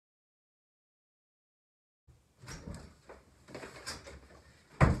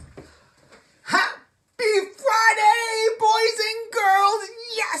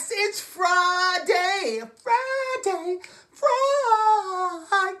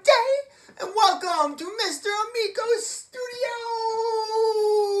the studio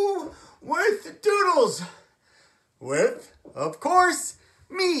with Doodles. With, of course,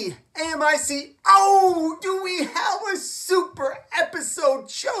 me, AMICO. Do we have a super episode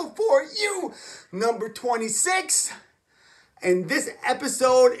show for you? Number 26. And this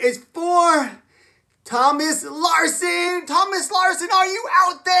episode is for Thomas Larson. Thomas Larson, are you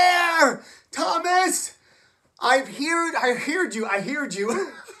out there? Thomas, I heard you. I heard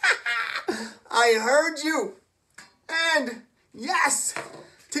you. And yes,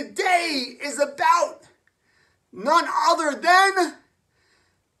 today is about none other than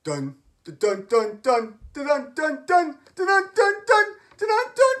dun dun dun dun dun dun dun dun dun dun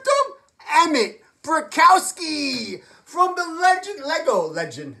dun Emmet Brickowski from the Lego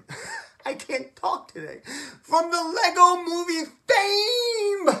legend. I can't talk today. From the Lego movie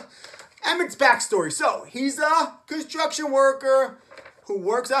fame. Emmet's backstory. So he's a construction worker who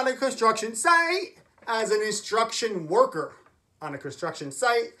works on a construction site as an instruction worker on a construction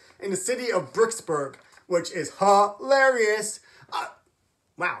site in the city of Bricksburg, which is hilarious.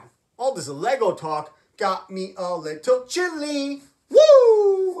 Wow, all this Lego talk got me a little chilly.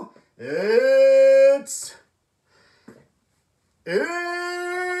 Woo! It's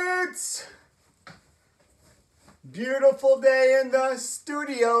beautiful day in the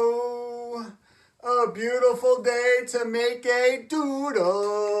studio. A beautiful day to make a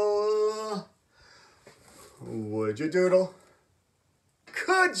doodle. Would you doodle?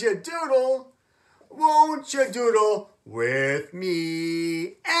 Could you doodle? Won't you doodle with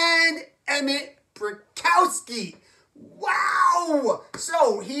me and Emmet Brickowski? Wow!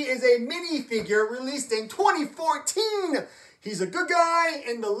 So he is a minifigure released in 2014. He's a good guy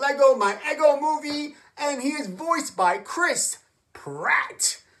in the Lego My Ego movie, and he is voiced by Chris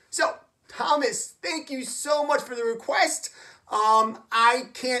Pratt. So, Thomas, thank you so much for the request. I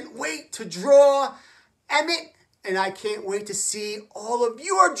can't wait to draw Emmet, and I can't wait to see all of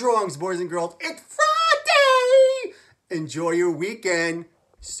your drawings, boys and girls. It's Friday! Enjoy your weekend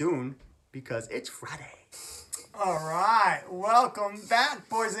soon, because it's Friday. All right, welcome back,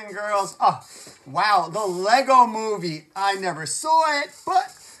 boys and girls. Oh, wow, the Lego movie. I never saw it,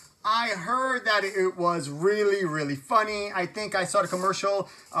 but I heard that it was really, really funny. I think I saw the commercial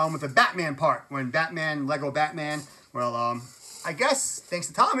with the Batman part, when Lego Batman. Well, I guess, thanks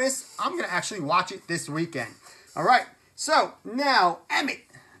to Thomas, I'm going to actually watch it this weekend. All right, so now, Emmet,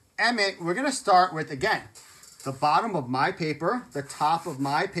 we're going to start with, again, the bottom of my paper, the top of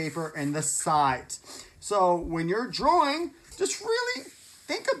my paper, and the sides. So when you're drawing, just really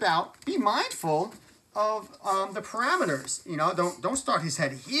think about, be mindful of the parameters. You know, don't start his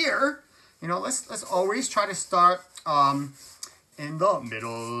head here. You know, let's always try to start in the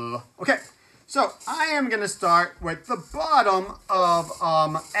middle. Okay, so I am gonna start with the bottom of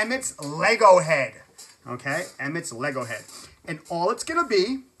Emmet's Lego head. Okay, Emmet's Lego head, and all it's gonna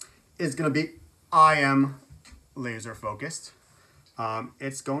be is gonna be, I am laser focused.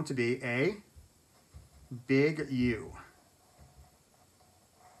 It's going to be a big U.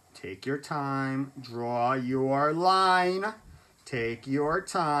 Take your time, draw your line. Take your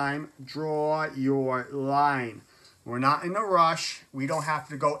time, draw your line. We're not in a rush. We don't have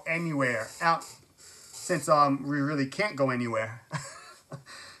to go anywhere. Since we really can't go anywhere.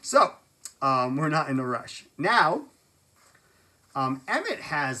 So, we're not in a rush. Now, Emmet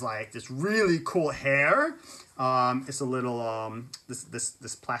has like this really cool hair. It's a little,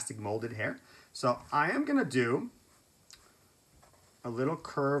 this plastic molded hair. So I am gonna do a little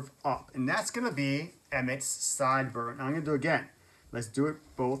curve up, and that's gonna be Emmet's sideburn. I'm gonna do it again. Let's do it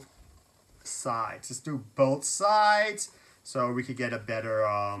both sides. Let's do both sides so we could get a better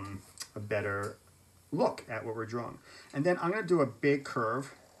look at what we're drawing. And then I'm gonna do a big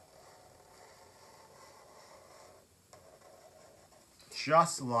curve,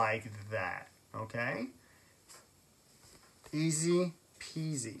 just like that. Okay, easy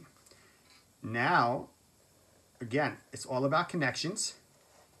peasy. Now, again, it's all about connections.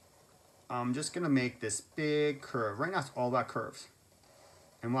 I'm just going to make this big curve. Right now, it's all about curves.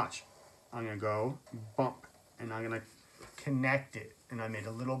 And watch. I'm going to go bump, and I'm going to connect it. And I made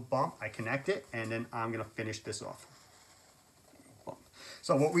a little bump. I connect it, and then I'm going to finish this off. Bump.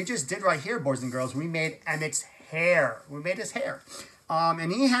 So what we just did right here, boys and girls, we made Emmet's hair. We made his hair.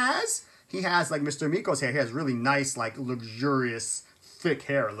 And he has like Mr. Amico's hair. He has really nice, like, luxurious, thick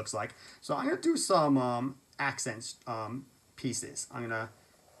hair, it looks like. So I'm going to do some accents pieces. I'm going to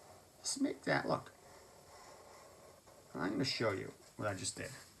just make that look. I'm going to show you what I just did.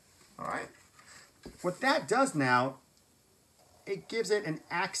 All right. What that does now, it gives it an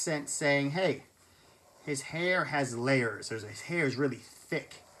accent saying, hey, his hair has layers. His hair is really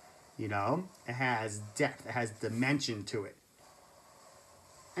thick. You know, it has depth, it has dimension to it.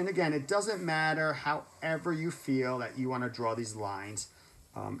 And again, it doesn't matter however you feel that you want to draw these lines.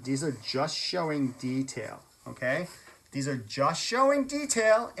 These are just showing detail, okay? These are just showing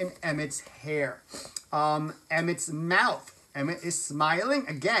detail in Emmet's hair. Emmet's mouth. Emmet is smiling.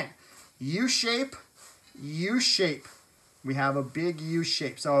 Again, U-shape, U-shape. We have a big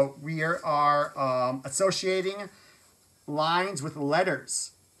U-shape. So we are associating lines with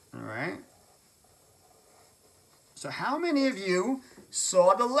letters, all right? So how many of you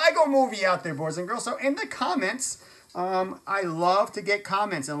saw the Lego movie out there, boys and girls? So in the comments, I love to get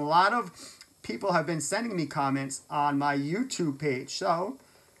comments. And a lot of people have been sending me comments on my YouTube page. So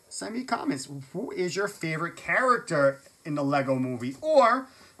send me comments. Who is your favorite character in the Lego movie? Or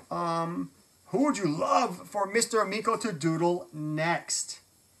who would you love for Mr. Amico to doodle next?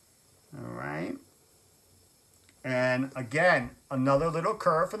 All right. And again, another little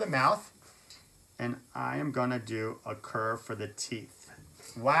curve for the mouth. And I am going to do a curve for the teeth.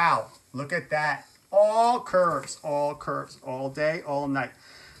 Wow, look at that. All curves, all day, all night.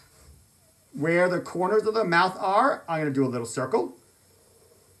 Where the corners of the mouth are, I'm going to do a little circle.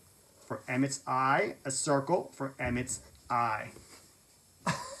 For Emmet's eye, a circle for Emmet's eye.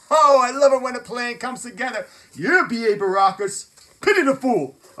 Oh, I love it when a plan comes together. Yeah, B.A. Baracus. Pity the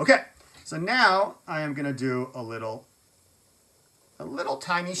fool. Okay, so now I am going to do a little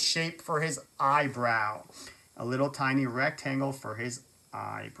tiny shape for his eyebrow. A little tiny rectangle for his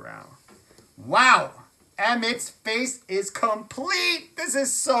eyebrow. Wow! Emmet's face is complete. This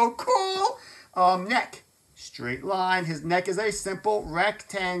is so cool. Neck. Straight line. His neck is a simple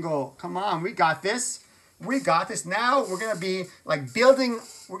rectangle. Come on, we got this. We got this. Now we're going to be like building,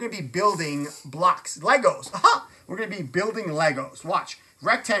 we're going to be building blocks. Legos. Aha! We're going to be building Legos. Watch.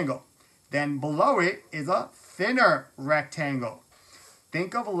 Rectangle. Then below it is a thinner rectangle.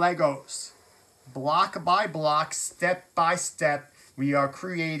 Think of Legos. Block by block, step by step, we are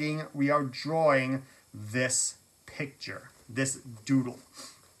creating, we are drawing this picture, this doodle.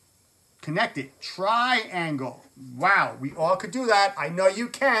 Connected, triangle. Wow, we all could do that. I know you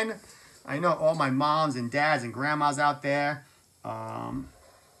can. I know all my moms and dads and grandmas out there.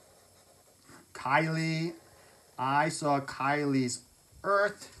 Kylie, I saw Kylie's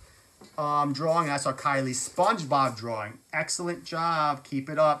Earth drawing. I saw Kylie's SpongeBob drawing. Excellent job. Keep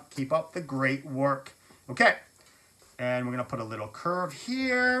it up. Keep up the great work. Okay. And we're going to put a little curve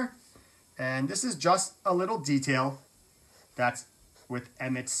here. And this is just a little detail that's with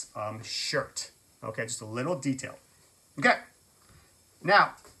Emmet's shirt. Okay, just a little detail. Okay.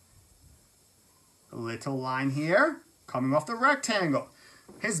 Now, a little line here coming off the rectangle.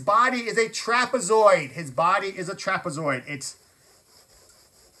 His body is a trapezoid. His body is a trapezoid. It's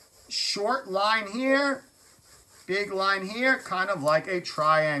short line here, big line here, kind of like a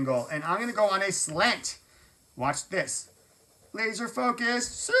triangle. And I'm going to go on a slant. Watch this. Laser focus,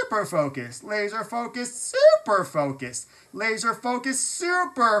 super focus. Laser focus, super focus. Laser focus,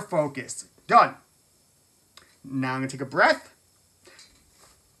 super focus. Done. Now I'm going to take a breath.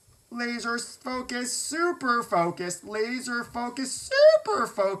 Laser focus, super focus. Laser focus, super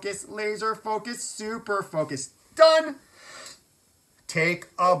focus. Laser focus, super focus. Done. Take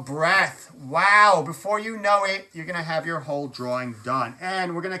a breath. Wow. Before you know it, you're going to have your whole drawing done.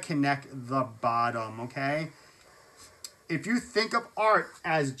 And we're going to connect the bottom, okay? If you think of art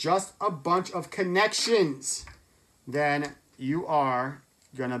as just a bunch of connections, then you are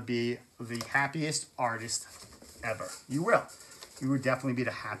going to be the happiest artist ever. You will. You would definitely be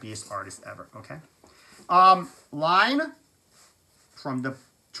the happiest artist ever, okay? Line from the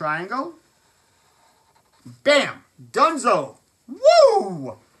triangle. Bam! Dunzo!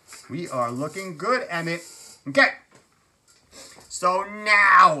 Woo! We are looking good, Emmet. Okay. So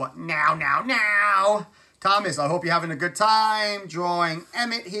now. Thomas, I hope you're having a good time drawing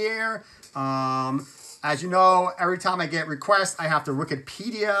Emmet here. As you know, every time I get requests, I have to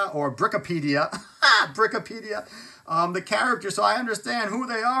Wikipedia or Brickopedia. Brickopedia. The character, so I understand who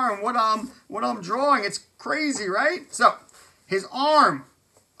they are and what I'm drawing. It's crazy, right? So, his arm,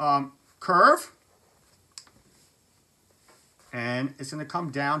 curve. And it's going to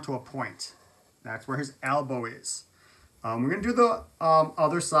come down to a point. That's where his elbow is. We're going to do the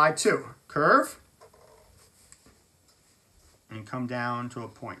other side too. Curve. And come down to a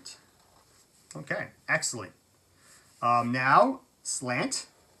point. Okay, excellent. Now, slant.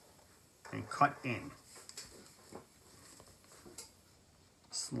 And cut in.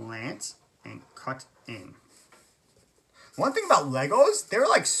 Slant and cut in. One thing about Legos, they're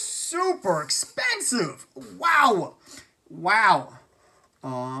like super expensive. Wow. Wow.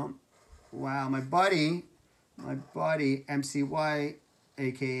 Wow, my buddy MCY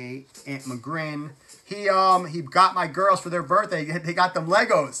aka Aunt McGrin. He got my girls for their birthday. They got them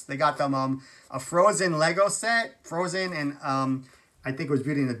Legos. They got them a Frozen Lego set, Frozen, and I think it was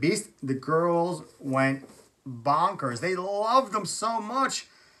Beauty and the Beast. The girls went bonkers. They loved them so much,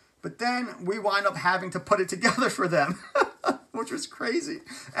 but then we wind up having to put it together for them, which was crazy.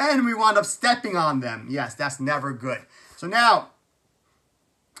 And we wound up stepping on them. Yes, that's never good. So now,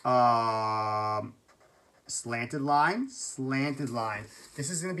 slanted line, slanted line. This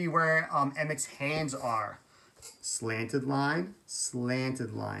is going to be where Emmet's hands are. Slanted line,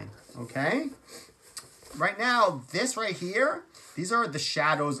 okay? Right now, this right here, these are the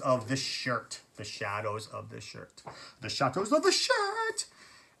shadows of the shirt. The shadows of the shirt. The shadows of the shirt.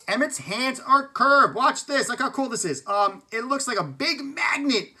 Emmet's hands are curved. Watch this. Look how cool this is. It looks like a big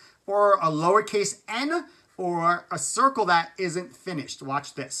magnet or a lowercase n or a circle that isn't finished.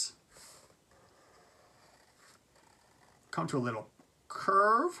 Watch this. Come to a little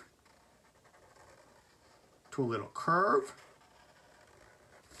curve. To a little curve.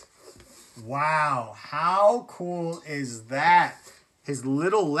 Wow, how cool is that? His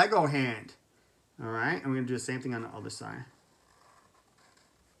little Lego hand. All right, I'm going to do the same thing on the other side.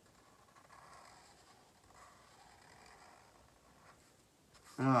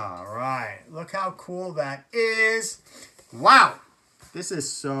 All right, look how cool that is. Wow, this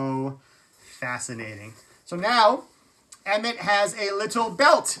is so fascinating. So now, Emmet has a little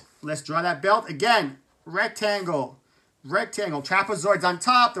belt. Let's draw that belt again. Rectangle, rectangle. Trapezoid's on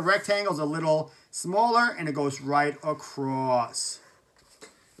top. The rectangle's a little smaller, and it goes right across.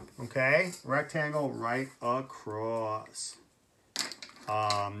 Okay, rectangle right across.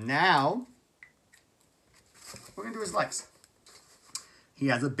 Now, we're going to do his legs. He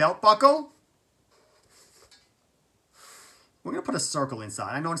has a belt buckle. We're going to put a circle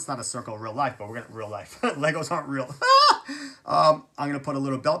inside. I know it's not a circle in real life, but we're going to real life. Legos aren't real. I'm going to put a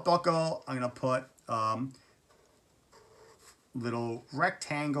little belt buckle. I'm going to put little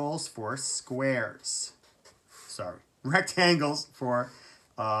rectangles for squares. Sorry. Rectangles for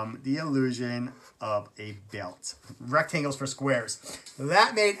the illusion of a belt. Rectangles for squares.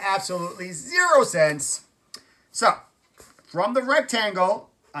 That made absolutely zero sense. So, from the rectangle,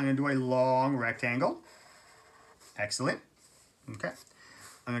 I'm going to do a long rectangle. Excellent. Okay.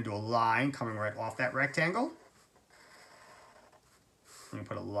 I'm going to do a line coming right off that rectangle. I'm going to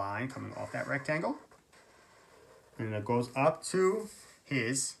put a line coming off that rectangle. And it goes up to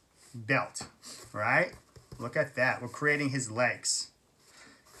his belt. Right? Look at that. We're creating his legs.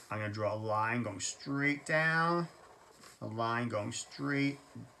 I'm going to draw a line going straight down. A line going straight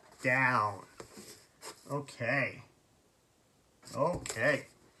down. Okay. Okay.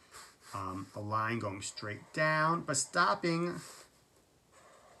 A line going straight down, but stopping.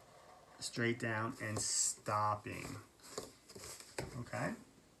 Straight down and stopping. Okay.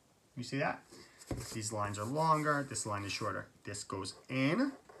 You see that? These lines are longer. This line is shorter. This goes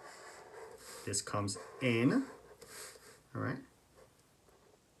in. This comes in. All right.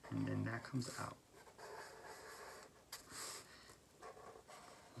 And then that comes out.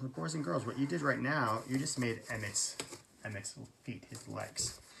 So boys and girls, what you did right now, you just made Emmet's feet, his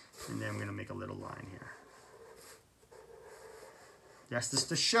legs. And then I'm going to make a little line here. That's just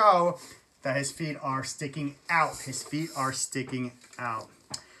to show that his feet are sticking out. His feet are sticking out.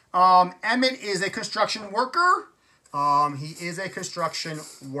 Emmet is a construction worker. He is a construction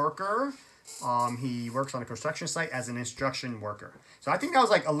worker. He works on a construction site as an instruction worker. So I think that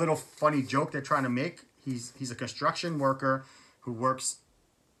was like a little funny joke they're trying to make. He's a construction worker who works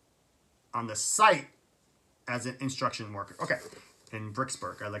on the site as an instruction worker. Okay, in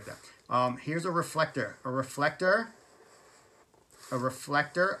Bricksburg, I like that. Here's a reflector. A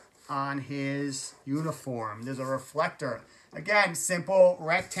reflector on his uniform. There's a reflector. Again, simple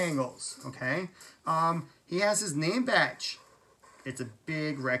rectangles, okay? He has his name badge. It's a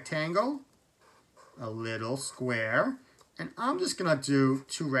big rectangle, a little square, and I'm just gonna do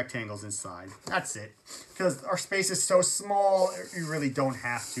 2 rectangles inside. That's it. Because our space is so small, you really don't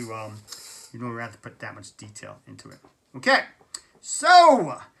have to, you don't have to put that much detail into it. Okay,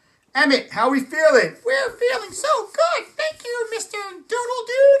 so, Emmet, how are we feeling? We're feeling so good. Thank you, Mr. Doodle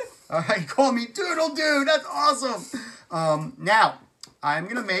Dude. All right, you call me Doodle Dude. That's awesome. Now, I'm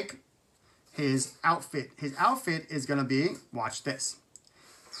going to make his outfit. His outfit is going to be, watch this.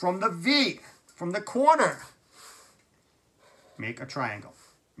 From the V, from the corner, make a triangle.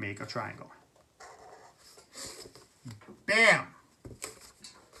 Make a triangle. Bam.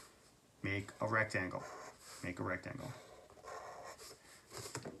 Make a rectangle. Make a rectangle.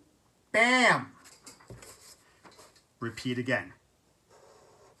 Bam! Repeat again.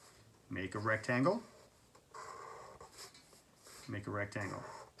 Make a rectangle. Make Make a rectangle.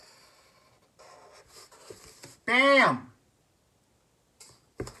 Bam!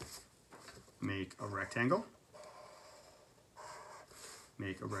 Make a rectangle.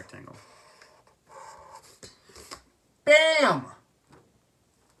 Make a rectangle. Bam!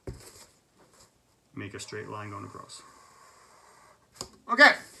 Make a straight line going across.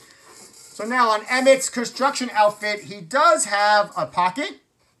 Okay. So now on Emmet's construction outfit, he does have a pocket.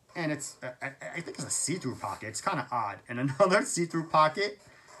 And it's, I think it's a see-through pocket. It's kind of odd. And another see-through pocket.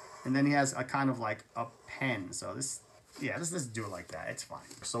 And then he has a kind of like a pen. So this, yeah, let's do it like that. It's fine.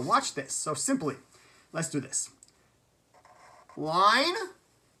 So watch this. So simply, let's do this. Line.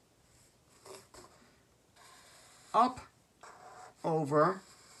 Up. Over.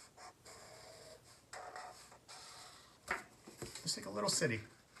 Just like a little city.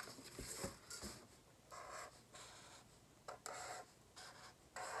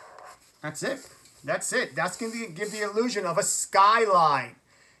 That's it. That's it. That's going to give the illusion of a skyline.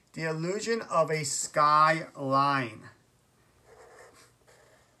 The illusion of a skyline.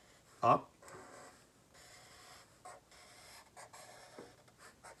 Up.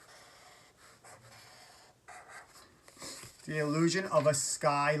 The illusion of a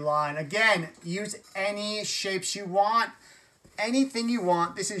skyline. Again, use any shapes you want. Anything you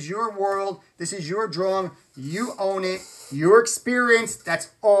want. This is your world. This is your drawing. You own it. Your experience.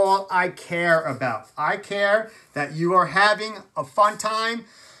 That's all I care about. I care that you are having a fun time,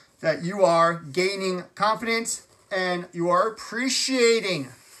 that you are gaining confidence, and you are appreciating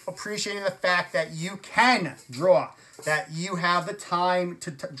the fact that you can draw, that you have the time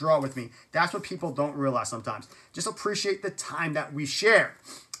to draw with me. That's what people don't realize sometimes. Just appreciate the time that we share.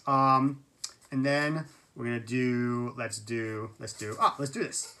 And then we're gonna do, let's do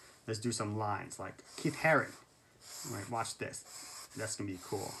this. Let's do some lines like Keith Haring. All right, watch this. That's gonna be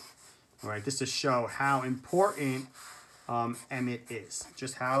cool. All right, just to show how important Emmet is.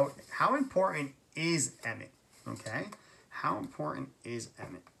 Just how important is Emmet? Okay, how important is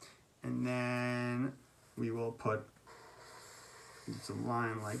Emmet? And then we will put some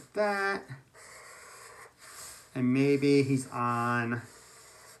line like that, and maybe he's on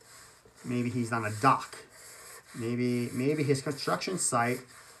a dock. Maybe his construction site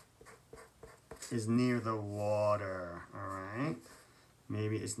is near the water. All right,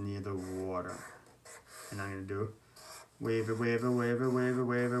 maybe it's near the water, and I'm gonna do wave it, wave it, wave it, wave it,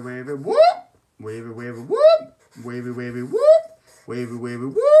 wave it, wave it, whoop, wave it, wave it, whoop, wave it, wave it, whoop, wave it, wave it,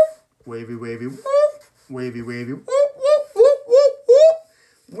 whoop, wave it, wave it, whoop, wavy, wavy, whoop, whoop, whoop, whoop, whoop.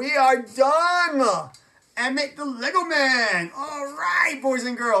 We are done. Emmet the Lego Man. All right, boys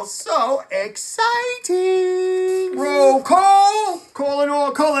and girls. So exciting. Roll call. Call in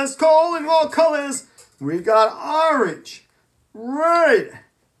all colors. Call in all colors. We got orange, red,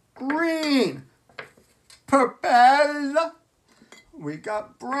 green, purple. We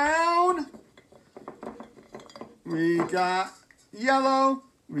got brown. We got yellow.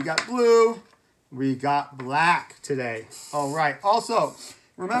 We got blue. We got black today. All right. Also,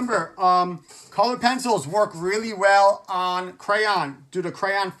 remember, colored pencils work really well on crayon. Do the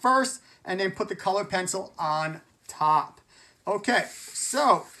crayon first and then put the colored pencil on top. Okay,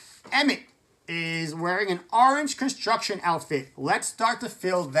 so Emmet is wearing an orange construction outfit. Let's start to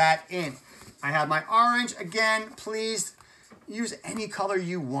fill that in. I have my orange. Again, please use any color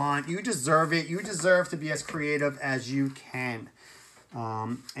you want. You deserve it. You deserve to be as creative as you can.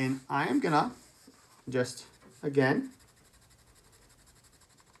 And I am gonna just, again,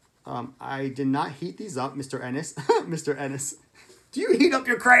 I did not heat these up, Mr. Ennis. Mr. Ennis, do you heat up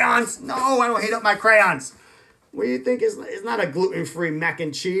your crayons? No, I don't heat up my crayons. What do you think is not a gluten-free mac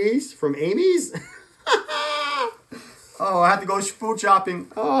and cheese from Amy's? Oh, I have to go food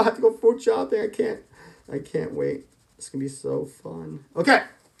shopping. Oh, I have to go food shopping. I can't wait. It's gonna be so fun. Okay,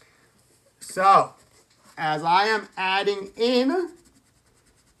 so as I am adding in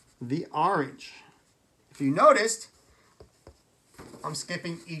the orange, if you noticed, I'm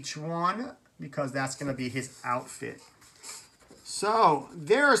skipping each one because that's going to be his outfit. So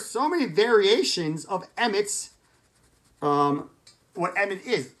there are so many variations of Emmet's, what Emmet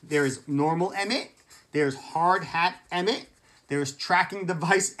is. There's normal Emmet. There's hard hat Emmet. There's tracking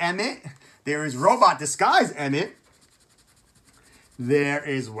device Emmet. There is robot disguise Emmet. There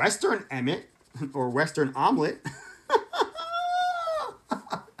is Western Emmet or Western omelet.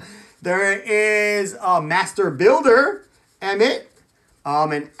 There is a master builder Emmet.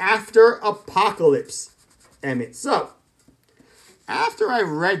 And after apocalypse Emmet. So, after I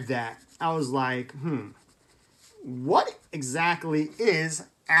read that, I was like, what exactly is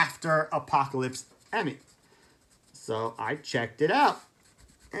after apocalypse Emmet? So, I checked it out.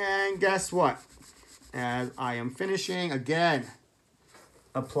 And guess what? As I am finishing, again,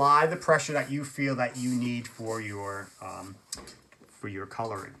 apply the pressure that you feel that you need for your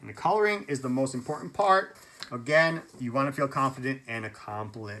coloring. And the coloring is the most important part. Again, you want to feel confident and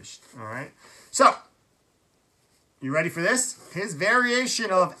accomplished. All right. So, you ready for this? His variation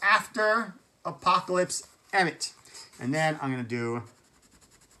of After Apocalypse Emmet. And then I'm going to do,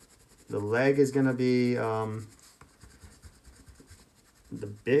 the leg is going to be, the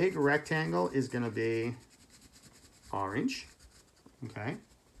big rectangle is going to be orange. Okay.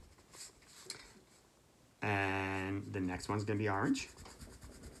 And the next one's going to be orange.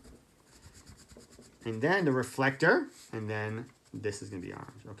 And then the reflector, and then this is going to be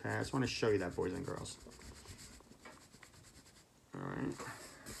orange. Okay, I just want to show you that, boys and girls. All right.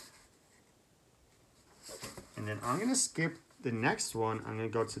 And then I'm going to skip the next one. I'm going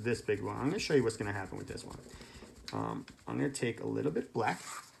to go to this big one. I'm going to show you what's going to happen with this one. I'm going to take a little bit black.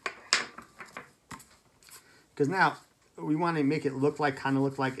 Because now, we want to make it look like, kind of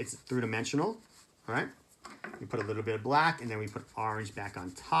look like it's three-dimensional. All right. We put a little bit of black, and then we put orange back on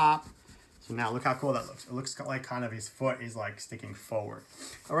top. So now look how cool that looks. It looks like kind of his foot is like sticking forward.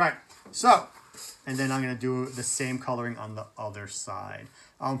 All right. So, and then I'm going to do the same coloring on the other side.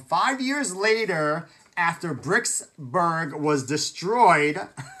 5 years later, after Bricksburg was destroyed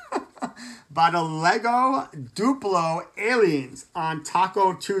by the Lego Duplo aliens on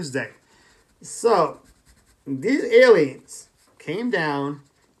Taco Tuesday. So, these aliens came down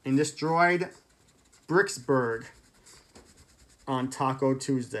and destroyed Bricksburg on Taco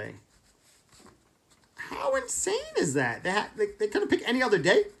Tuesday. How insane is that? They couldn't pick any other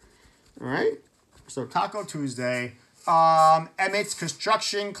day. All right. So Taco Tuesday. Emmet's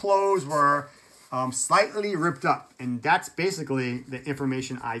construction clothes were slightly ripped up. And that's basically the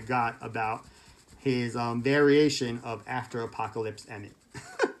information I got about his variation of After Apocalypse Emmet.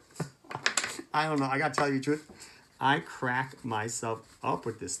 I don't know. I got to tell you the truth. I crack myself up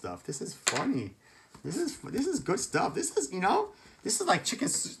with this stuff. This is funny. This is good stuff. This is, you know, this is like chicken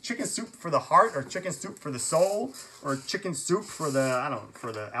soup for the heart, or chicken soup for the soul, or chicken soup for the, I don't know,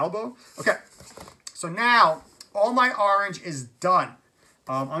 for the elbow. Okay, so now all my orange is done.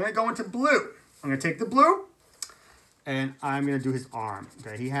 I'm going to go into blue. I'm going to take the blue, and I'm going to do his arm.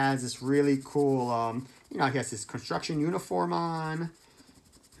 Okay, he has this really cool, you know, he has this construction uniform on,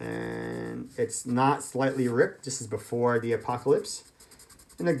 and it's not slightly ripped. This is before the apocalypse.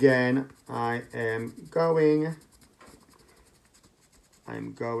 And again, I'm going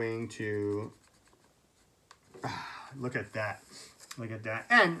to, look at that. Look at that.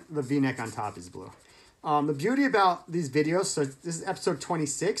 And the V-neck on top is blue. The beauty about these videos, so this is episode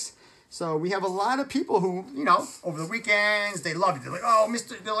 26. So we have a lot of people who, you know, over the weekends, they love it. They're like, oh,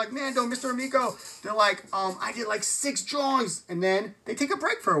 they're like, Mando, Mr. Amico. They're like, I did like 6 drawings. And then they take a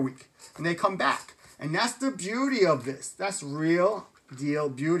break for a week. And they come back. And that's the beauty of this. That's real deal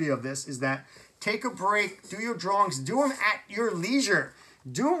beauty of this, is that take a break, do your drawings, do them at your leisure.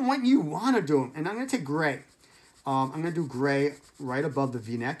 Do them when you want to do them. And I'm going to take gray. I'm going to do gray right above the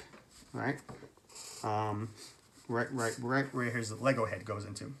V-neck. Right? Right here's the Lego head goes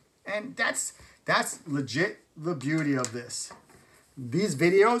into. And that's legit the beauty of this. These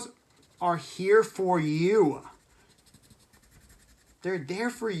videos are here for you. They're there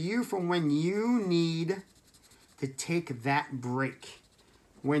for you for when you need to take that break.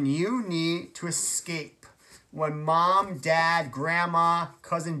 When you need to escape. When mom, dad, grandma,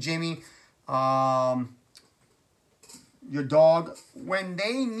 cousin Jimmy, your dog, when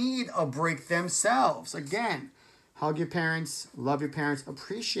they need a break themselves. Again, hug your parents, love your parents,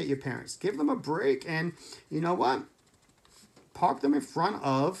 appreciate your parents. Give them a break, and you know what? Park them in front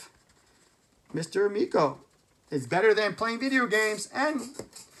of Mr. Amico. It's better than playing video games, and,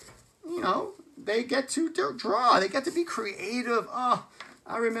 you know, they get to draw. They get to be creative. Oh,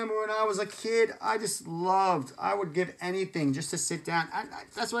 I remember when I was a kid, I just loved, I would give anything just to sit down.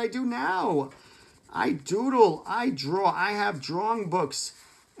 That's what I do now. I doodle, I draw, I have drawing books.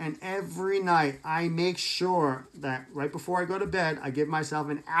 And every night, I make sure that right before I go to bed, I give myself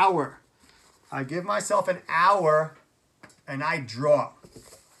an hour. I give myself an hour, and I draw.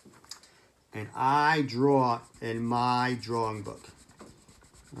 And I draw in my drawing book.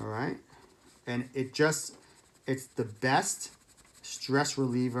 All right? And it's the best stress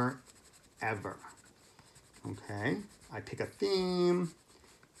reliever ever. Okay? I pick a theme,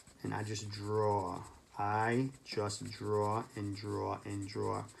 and I just draw. I just draw and draw and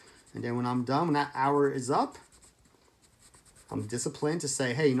draw. And then when I'm done, when that hour is up, I'm disciplined to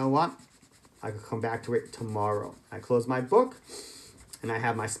say, hey, you know what? I can come back to it tomorrow. I close my book, and I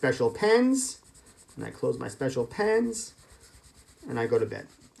have my special pens, and I close my special pens, and I go to bed.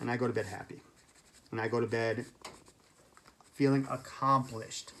 And I go to bed happy. And I go to bed feeling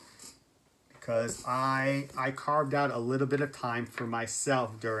accomplished because I carved out a little bit of time for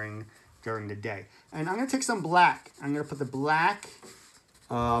myself during the day. And I'm gonna take some black. I'm gonna put the black.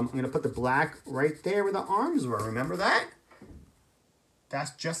 I'm gonna put the black right there where the arms were. Remember that? That's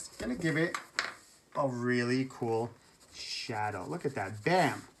just gonna give it a really cool shadow. Look at that.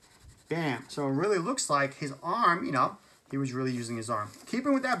 Bam. Bam. So it really looks like his arm, you know, he was really using his arm.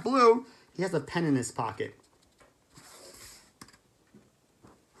 Keeping with that blue, he has a pen in his pocket.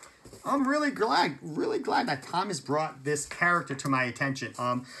 I'm really glad that Thomas brought this character to my attention.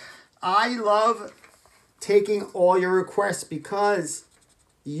 I love taking all your requests because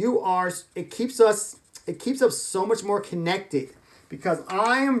it keeps us so much more connected because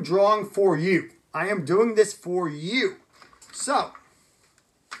I am drawing for you. I am doing this for you. So,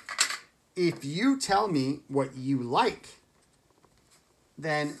 if you tell me what you like,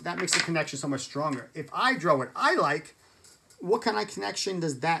 then that makes the connection so much stronger. If I draw what I like, what kind of connection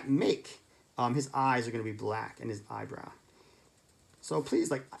does that make? His eyes are going to be black and his eyebrow. So please,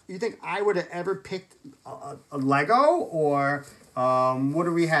 like, you think I would have ever picked a Lego? Or what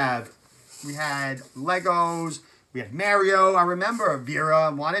do we have? We had Legos. We had Mario. I remember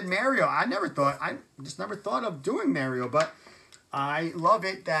Vera wanted Mario. I just never thought of doing Mario, but I love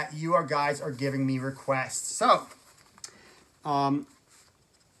it that you guys are giving me requests. So, I'm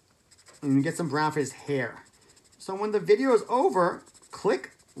going to get some brown for his hair. So when the video is over,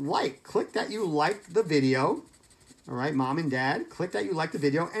 click like. Click that you liked the video. All right, mom and dad, click that you liked the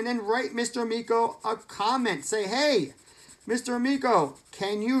video. And then write Mr. Amico a comment. Say, hey, Mr. Amico,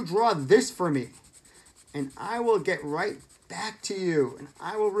 can you draw this for me? And I will get right back to you. And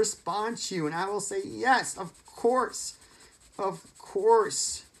I will respond to you. And I will say, yes, of course. Of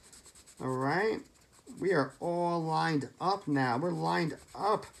course. All right. We are all lined up now. We're lined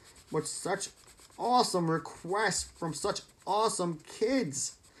up with such awesome requests from such awesome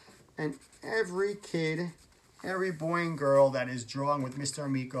kids. And every kid, every boy and girl that is drawing with Mr.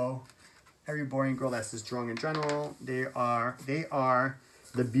 Amico, every boy and girl that's just drawing in general, they are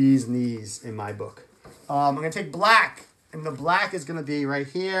the bee's knees in my book. I'm going to take black. And the black is going to be right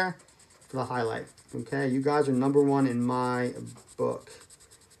here for the highlight. Okay, you guys are number one in my book.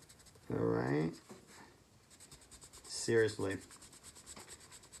 All right. Seriously.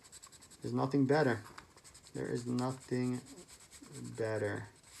 There's nothing better. There is nothing better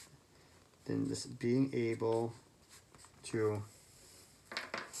than just being able to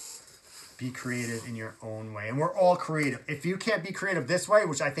be creative in your own way. And we're all creative. If you can't be creative this way,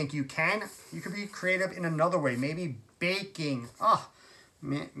 which I think you can be creative in another way. Maybe baking.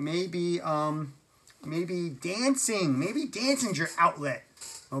 Maybe dancing. Maybe dancing's your outlet.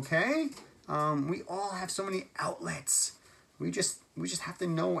 Okay? We all have so many outlets. We just have to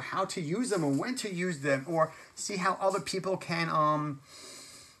know how to use them and when to use them, or see how other people can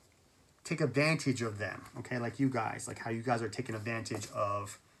take advantage of them. Okay, like you guys, like how you guys are taking advantage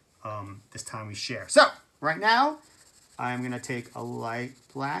of this time we share. So right now, I'm gonna take a light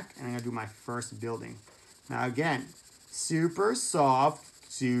black and I'm gonna do my first building. Now again, super soft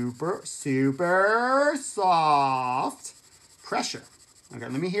pressure. Okay,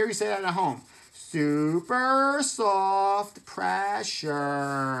 let me hear you say that at home. Super soft pressure.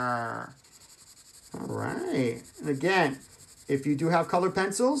 All right. And again, if you do have colored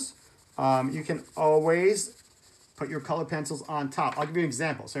pencils, you can always put your colored pencils on top. I'll give you an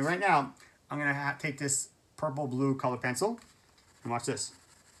example. So right now, I'm going to take this purple blue colored pencil and watch this.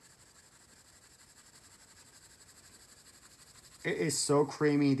 It is so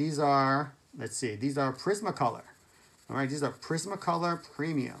creamy. These are, let's see, these are Prismacolor. All right, these are Prismacolor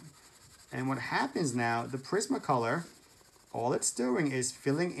Premium. And what happens now, the Prismacolor, all it's doing is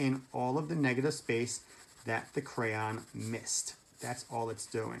filling in all of the negative space that the crayon missed. That's all it's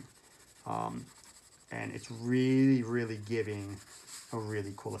doing. And it's really, really giving a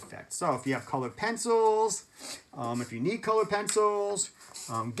really cool effect. So if you have colored pencils, if you need colored pencils,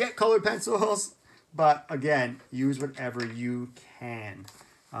 get colored pencils. But again, use whatever you can.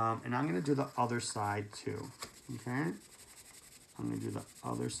 And I'm going to do the other side too. Okay? I'm going to do the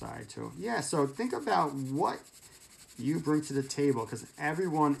other side too. Yeah, so think about what you bring to the table, because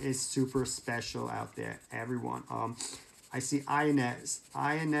everyone is super special out there. Everyone. I see Inez.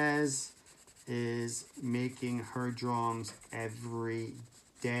 Inez is making her drawings every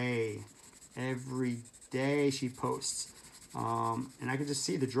day. Every day she posts. And I can just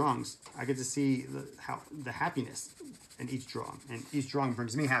see the drawings. I get to see the happiness in each drawing. And each drawing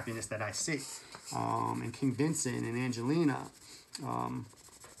brings me happiness that I see. And King Vincent and Angelina.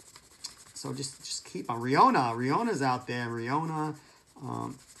 So just keep on. Riona's out there. Riona,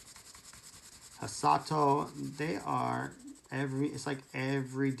 Hasato, they are it's like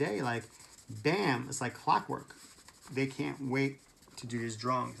every day, like bam, it's like clockwork. They can't wait to do these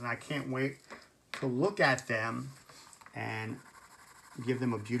drawings, and I can't wait to look at them and give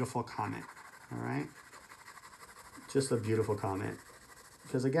them a beautiful comment. All right, just a beautiful comment,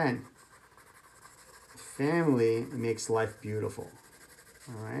 because again, family makes life beautiful.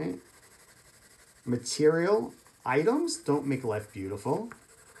 All right, material items don't make life beautiful,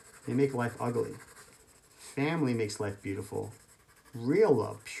 they make life ugly. Family makes life beautiful. Real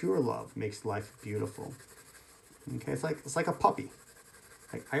love, pure love makes life beautiful. Okay, it's like a puppy.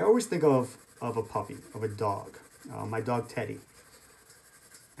 I always think of a puppy, of a dog, my dog Teddy.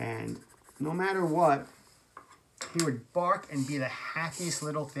 And no matter what, he would bark and be the happiest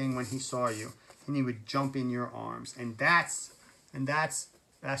little thing when he saw you, and he would jump in your arms. And that's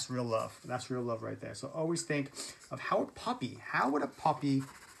real love. That's real love right there. So always think of how would a puppy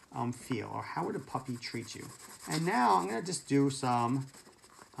feel, or how would a puppy treat you? And now I'm gonna just do some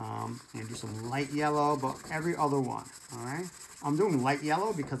light yellow, but every other one. All right, I'm doing light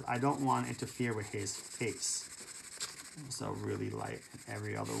yellow because I don't want to interfere with his face. So really light, and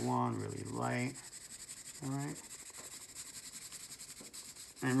every other one really light. All right.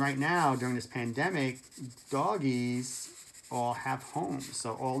 And right now during this pandemic, doggies all have homes,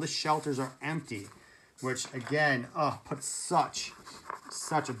 so all the shelters are empty, which again, puts such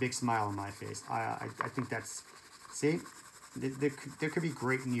a big smile on my face. I think that's, see, there could be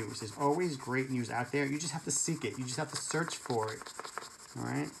great news. There's always great news out there. You just have to seek it. You just have to search for it. All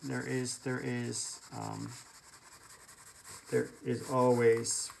right, there is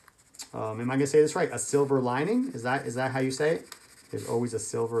always, am I gonna say this right? A silver lining? Is that how you say it? There's always a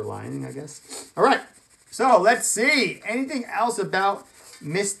silver lining, I guess. All right, so let's see. Anything else about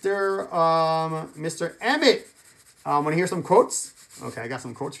Mr. Emmet? Want to hear some quotes? Okay, I got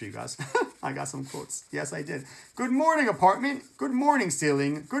some quotes for you guys. I got some quotes. Yes, I did. Good morning, apartment. Good morning,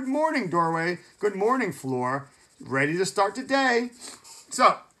 ceiling. Good morning, doorway. Good morning, floor. Ready to start the day.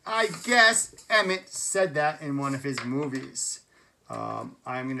 So, I guess Emmet said that in one of his movies. I'm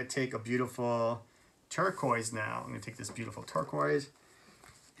going to take a beautiful turquoise now. I'm going to take this beautiful turquoise,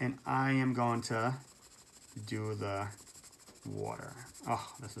 and I am going to do the water.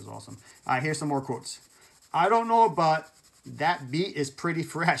 Oh, this is awesome. All right, here's some more quotes. I don't know, but that beat is pretty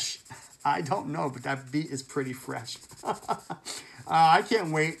fresh. I don't know, but that beat is pretty fresh. I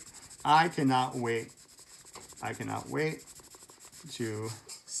can't wait. I cannot wait. I cannot wait to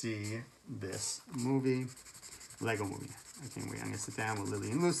see this movie, Lego movie. I can't wait. I'm going to sit down with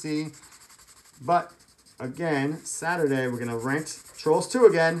Lily and Lucy. But again, Saturday, we're going to rent Trolls 2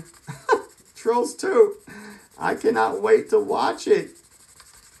 again. Trolls 2. I cannot wait to watch it.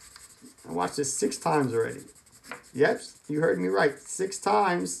 I watched it 6 times already. Yep, you heard me right. 6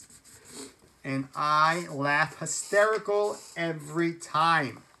 times. And I laugh hysterical every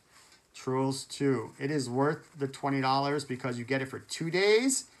time. Trolls 2. It is worth the $20 because you get it for 2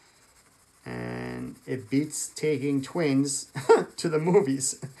 days. And it beats taking twins to the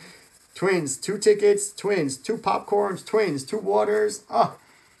movies. Twins, 2 tickets, twins, 2 popcorns, twins, 2 waters. Oh,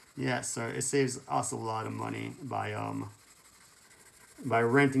 yeah, so it saves us a lot of money by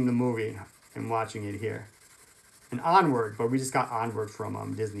renting the movie and watching it here. And Onward, but we just got Onward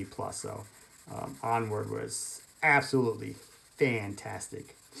from Disney Plus, so Onward was absolutely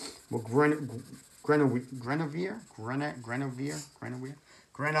fantastic. Well, Guinevere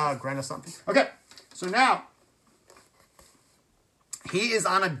something. Okay, so now he is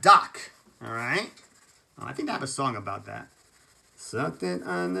on a dock. All right, I think I have a song about that. Something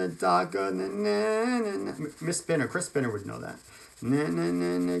on the dock of the na. Miss Spinner, Chris Spinner would know that. Na na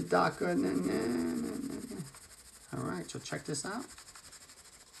na na dock of the na. All right, so check this out.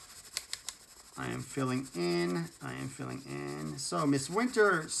 I am filling in. So Miss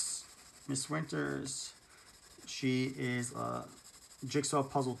Winters, she is a jigsaw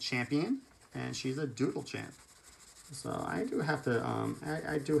puzzle champion, and she's a doodle champ. So I do have to,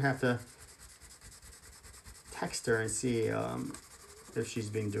 I do have to text her and see if she's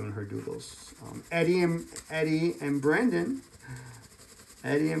been doing her doodles. Eddie and Brandon.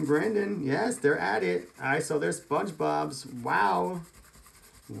 Eddie and Brandon, yes, they're at it. All right, so there's SpongeBob's. Wow.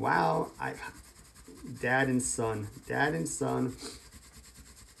 Dad and son,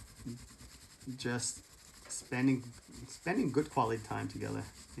 just spending good quality time together,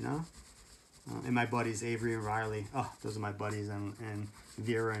 you know. And my buddies Avery and Riley. Oh, those are my buddies, and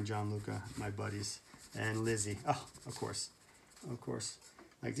Vera and John Luca, my buddies, and Lizzie. Oh, of course.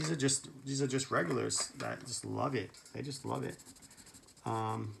 Like these are just regulars that just love it. They just love it.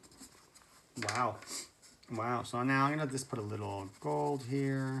 Wow. So now I'm gonna just put a little gold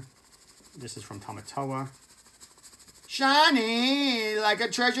here. This is from Tamatoa. shiny like a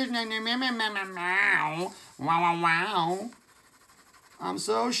treasure. Wow, wow, wow. I'm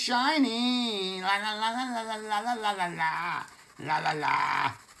so shiny. La la la la la la la la la la la la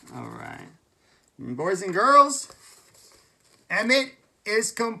la. All right. Boys and girls, Emmet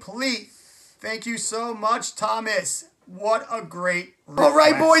is complete. Thank you so much, Thomas. What a great request. All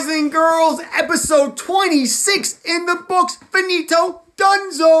right, boys and girls, episode 26 in the books. Finito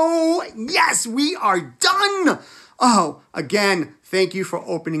Dunzo. Yes, we are done. Oh, again, thank you for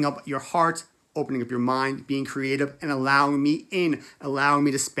opening up your heart, opening up your mind, being creative, and allowing me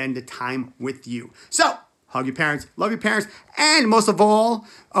to spend the time with you. So, hug your parents, love your parents, and most of all,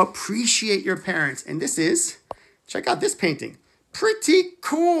 appreciate your parents. And check out this painting. Pretty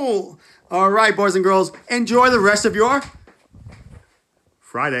cool. All right, boys and girls, enjoy the rest of your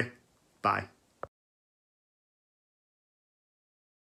Friday. Bye.